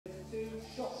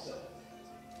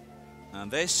And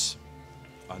this,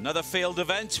 another field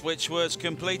event which was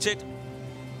completed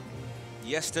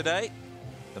yesterday.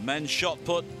 The men's shot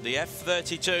put, the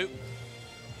F32.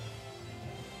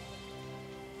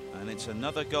 And it's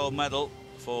another gold medal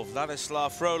for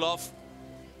Vladislav FROLOV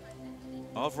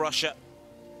of Russia.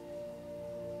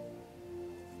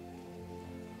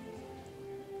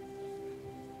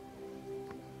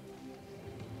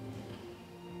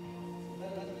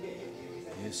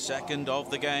 His second of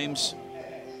the games.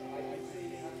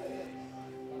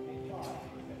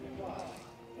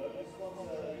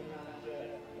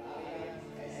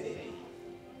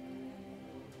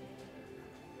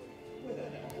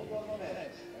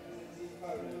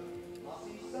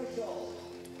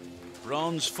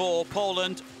 Bronze for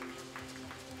Poland.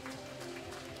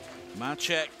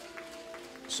 Maciej,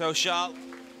 SOCHAL,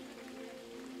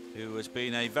 who has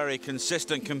been a very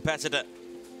consistent competitor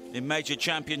in major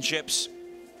championships.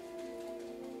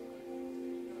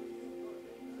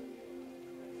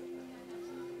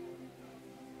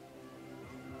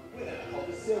 Winner of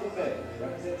the silver medal,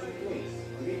 representing Greece,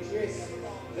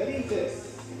 Dimitrios.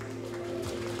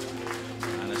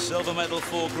 And a silver medal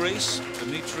for Greece,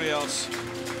 Dimitrios.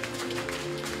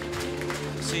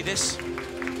 ZISIDIS.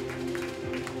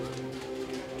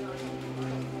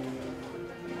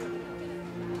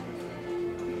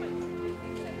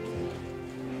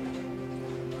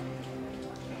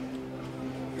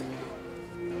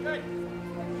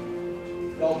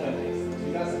 Gold medalist,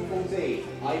 2014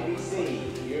 IPC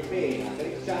European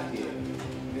Athletics Champion,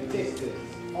 the distance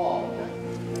of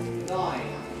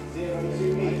 9.02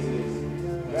 meters,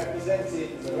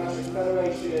 representing the Russian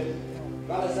Federation,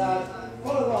 Vladislav.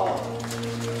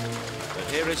 But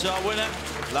here is our winner,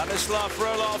 Vladislav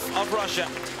FROLOV of Russia.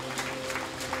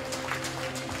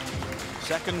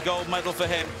 Second gold medal for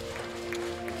him.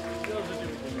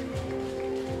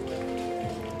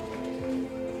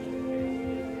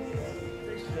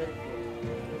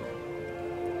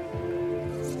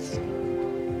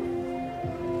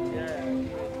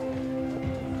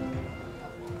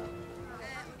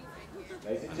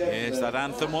 Here's that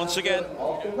anthem once again.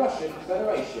 Of the Russian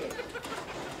Federation.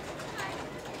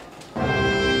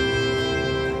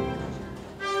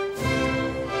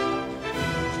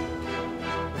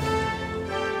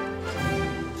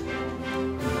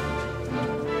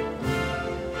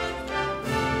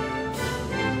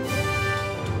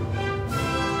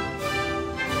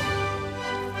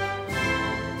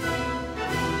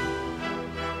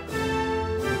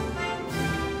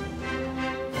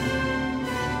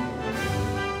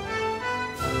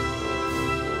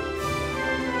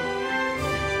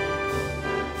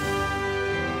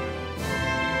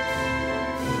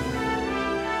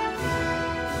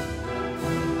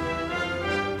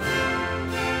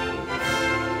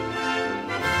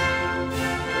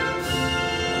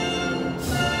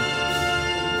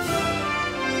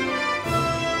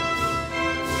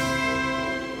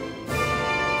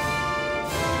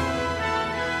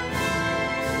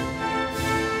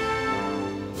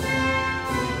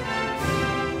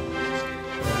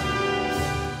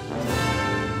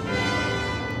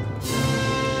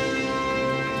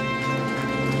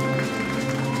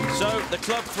 So the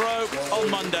club throw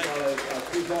on Monday.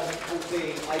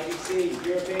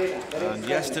 And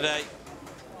yesterday,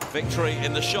 victory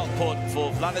in the shot put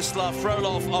for Vladislav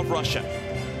FROLOV of Russia.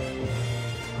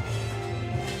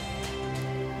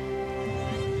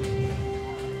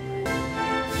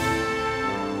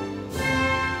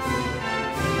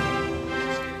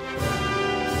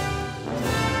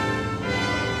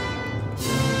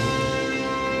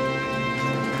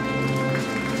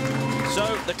 So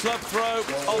the club throw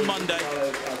on Monday.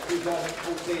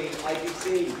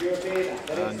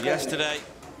 And yesterday,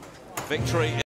 victory